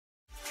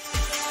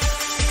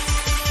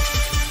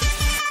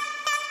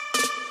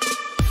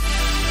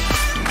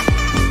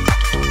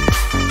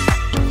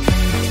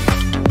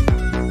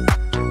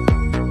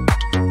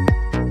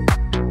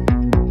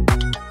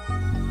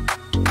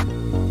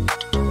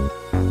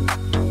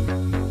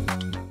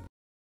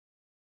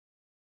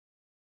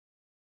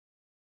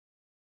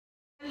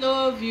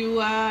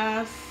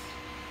viewers,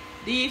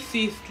 this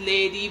is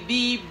Lady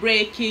B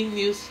Breaking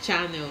News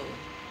Channel.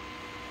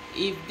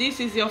 If this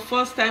is your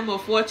first time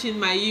of watching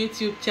my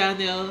YouTube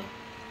channel,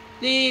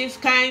 please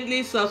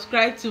kindly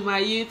subscribe to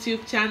my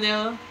YouTube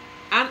channel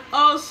and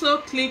also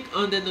click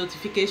on the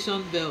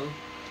notification bell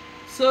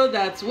so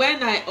that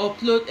when I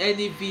upload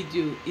any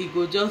video, it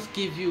go just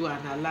give you an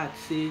alert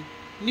say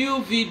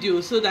new video,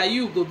 so that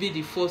you go be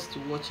the first to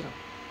watch am.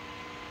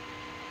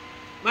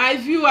 My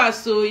viewers,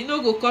 so e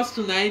no go cost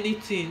una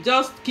anything,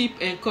 just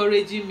keep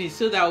encouraging me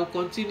so that I will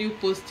continue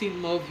posting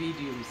more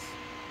videos.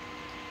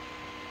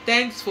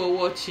 Thanks for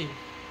watching.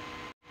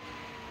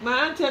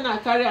 My antenna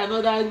carry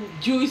another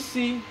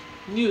juicy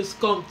news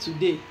come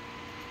today.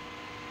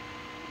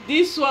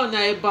 This one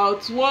na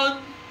about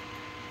one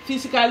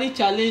physically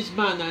challenged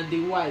man and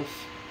the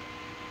wife.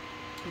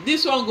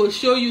 This one go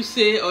show you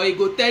say, or e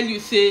go tell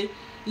you say,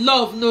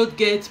 love no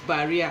get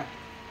barrier.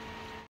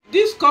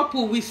 This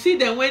couple, we see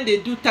them when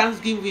they do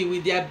Thanksgiving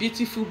with their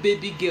beautiful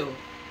baby girl.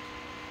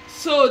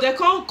 So they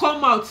can't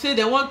come out say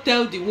they won't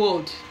tell the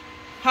world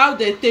how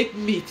they take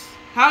meet,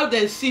 how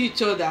they see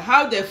each other,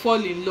 how they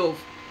fall in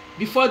love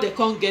before they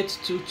can't get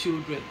 2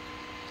 children.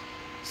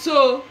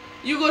 So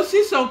you go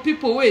see some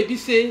people wey be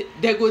say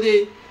they go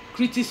dey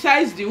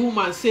criticize the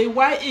woman, say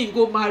why im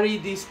go marry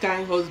this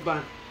kind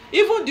husband.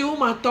 Even the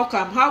woman talk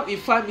am how im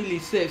family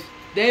sef,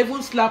 they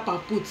even slap and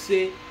put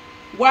say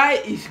why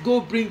is go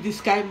bring this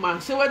kind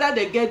man, say whether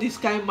they get this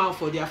kind man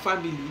for their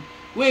family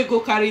wey go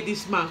carry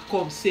this man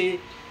come say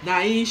na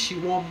him she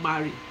wan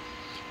marry.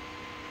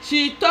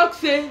 She talk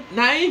say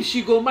na him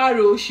she go marry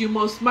o, she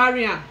must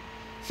marry am,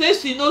 say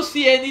she no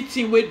see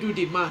anything wey do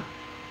the man,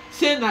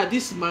 say na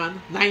this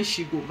man na him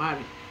she go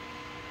marry.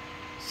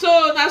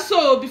 So na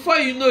so before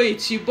you know it,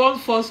 she born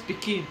first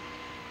pikin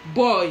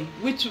boy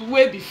which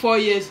wey be 4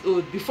 years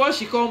old before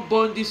she come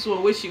born this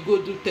one wey she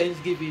go do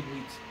Thanksgiving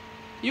with.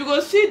 You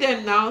go see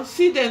them now,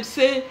 see them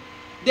say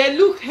they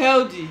look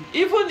healthy,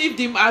 even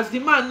if as the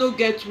man no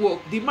get work,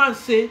 the man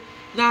say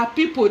na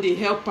people dey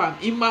help am,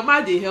 im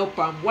mama dey help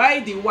am, while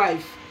the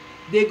wife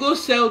dey go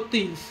sell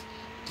things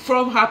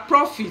from her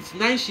profit,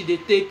 na she dey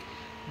take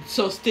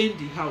sustain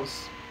the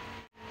house.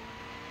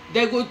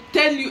 They go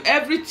tell you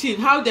everything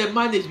how they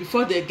manage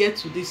before they get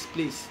to this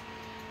place.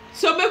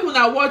 So make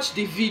una watch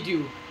the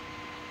video,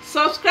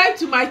 subscribe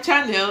to my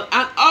channel,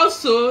 and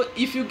also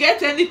if you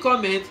get any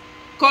comment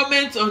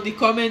on the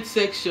comment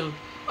section.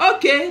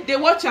 Okay, they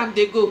watch and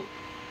they go.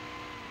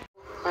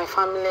 My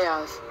family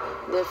house,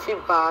 they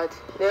feel bad,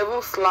 they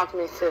even slap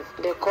me sef,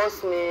 they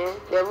curse me,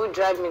 they even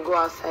drive me go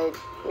outside.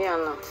 Me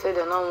and her say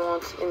they don't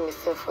want him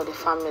myself for the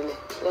family.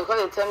 They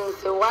call, they tell me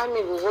say why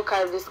me go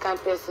carry this kind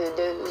of person,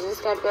 this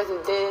kind of person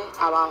they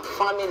our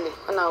family,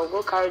 and I will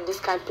go carry this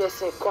kind of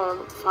person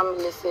come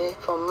family say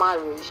for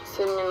marriage,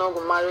 say me not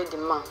go marry the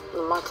man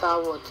no matter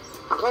what.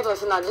 I got to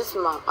say now this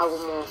man I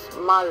will must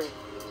marry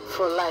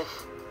for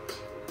life.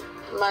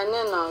 My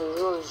name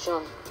is Rose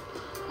John.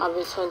 I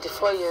be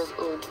 24 years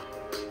old.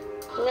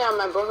 Me and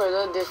my brother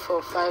don't date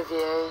for 5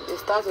 years. He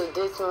started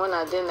dating when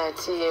I did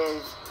 90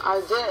 years. I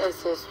did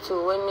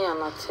SS2 when me and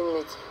my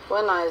teammate.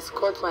 When I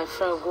escort my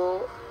friend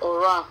go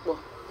Orapo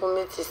to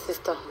meet his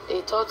sister,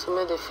 he thought to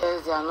me the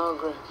first day I not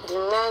agree.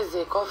 The next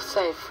day,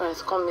 couple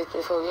friends come meet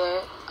me for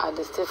where I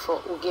stay for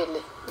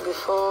Ugele.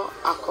 Before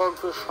I call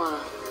grief for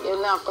her. He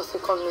only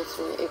come meet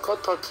me. He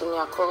called talk to me.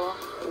 I call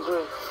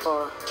grief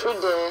for her.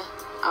 Through there,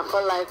 I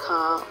call like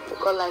her, we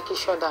call like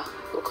each other.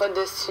 We call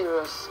this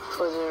serious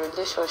for the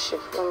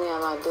relationship with me and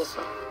my this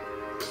one.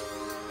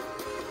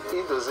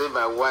 If to say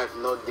my wife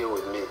not there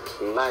with me,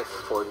 life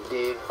for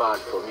day bad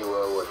for me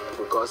well.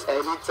 Because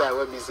anytime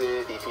when we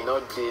say if you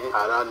not there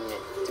around me,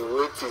 the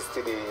way things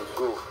still they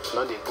go,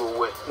 not they go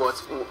well. But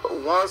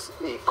once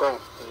he come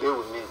there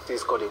with me,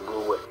 things called they go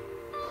well.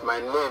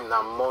 My name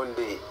na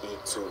Monday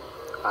E2.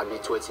 I be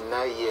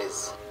 29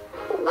 years.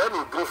 When he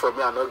agree for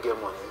me, I not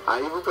get money. I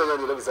even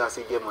present the love is I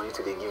still get money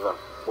to the giver,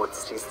 but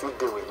she still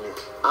there with me.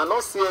 I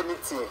not see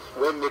anything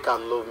when make her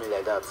love me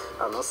like that.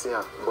 I not see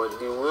her, but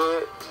the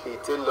way he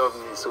still love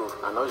me, so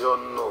I not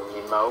just know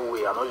in my own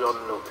way. I not just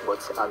know,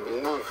 but I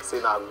believe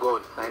saying that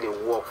God I need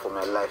to work for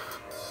my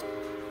life.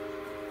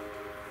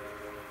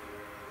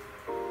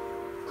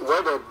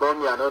 When they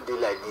born me, I not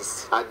did like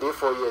this. I did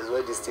 4 years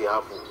where this thing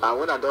happen. And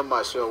when I done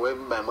my show, when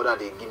my mother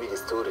they give me the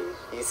story,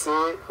 he say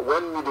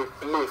when me they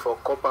play for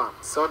copper,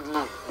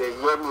 suddenly they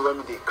hear me when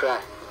me they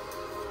cry,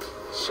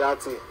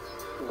 shouting,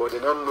 but they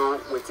don't know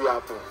what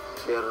happen.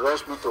 They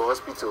rush me to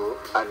hospital,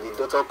 and the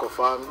doctor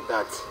confirmed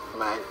that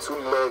my 2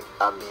 legs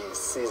have been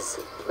seized,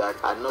 that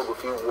I not go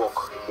feel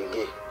walk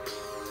again.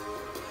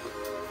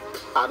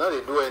 I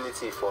don't do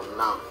anything for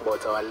now,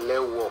 but I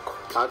learn work,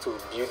 how to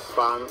build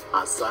farm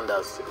and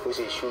sandals, which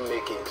is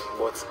shoemaking.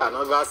 But I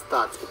never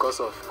start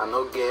because of I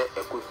not get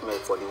equipment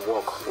for the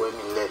work when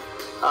me learn.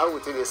 How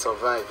would they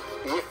survive?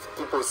 If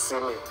people see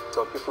me,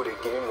 some people they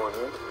give me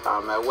money,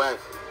 and my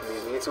wife,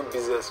 the little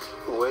business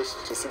where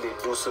she see they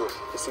do so,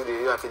 you see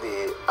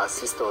they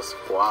assist us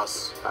for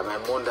us. And my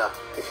mother,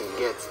 if you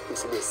get, you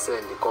see they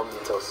send, they come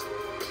meet us.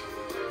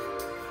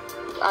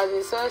 I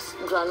dey sell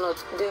groundnut,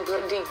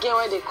 the gain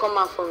wey dey come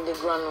out from the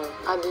groundnut,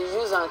 I dey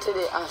use am take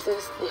dey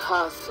assist the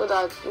house so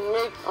that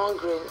make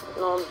hungry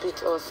no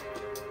beat us.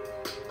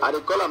 I dey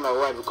call am my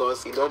wife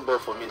because he don born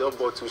for me, don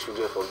born 2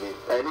 children for me.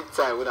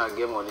 Anytime when I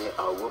get money,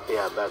 I go pay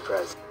her back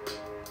price.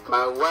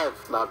 My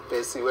wife na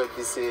person wey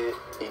be say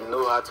he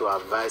know how to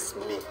advise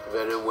me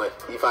very well.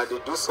 If I dey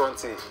do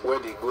something wey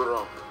dey go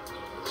wrong,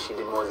 she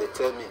must dey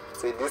tell me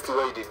say this thing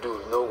wey you dey do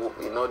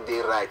e no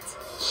dey right,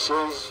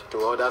 change to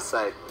other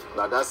side,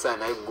 na that side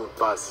na good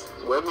pass.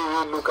 When me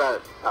really look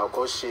at, I go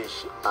come change,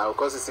 I go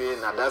come see say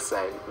na that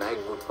side na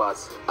good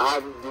pass.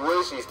 And the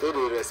way she still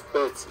dey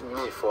respect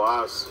me for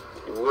house,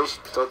 the way she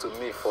talk to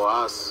me for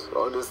house,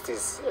 all those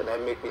things, and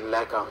that make me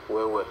like am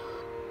well well.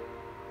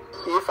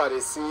 If I dey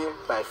see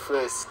my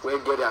friends wey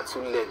get their 2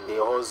 legs, dey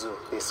hustle,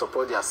 dey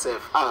support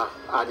themselves,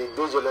 I dey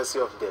jealousy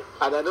of them.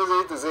 And I don't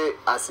need to say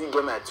I still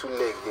get my 2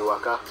 legs, dey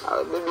waka.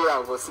 Maybe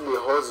I go still dey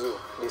hustle,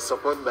 dey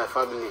support my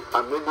family,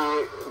 and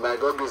maybe by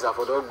God grace I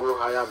for don go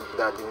higher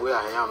than the way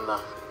I am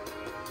now.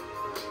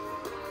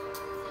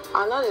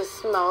 I no dey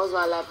see my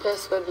husband like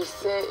person wey be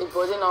say him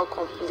body not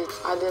complete.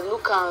 I dey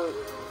look am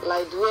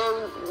like the way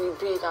we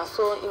be, and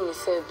so him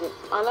himself be.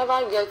 I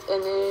never get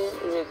any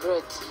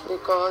regret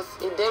because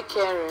he dey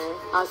caring,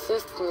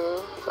 assist me,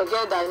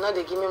 forget that he no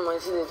dey give me money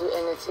to dey do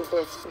anything,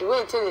 but the way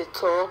he take dey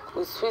talk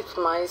with sweet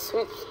mind,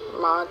 sweet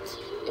mouth,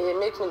 e dey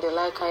make me dey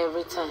like her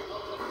every time.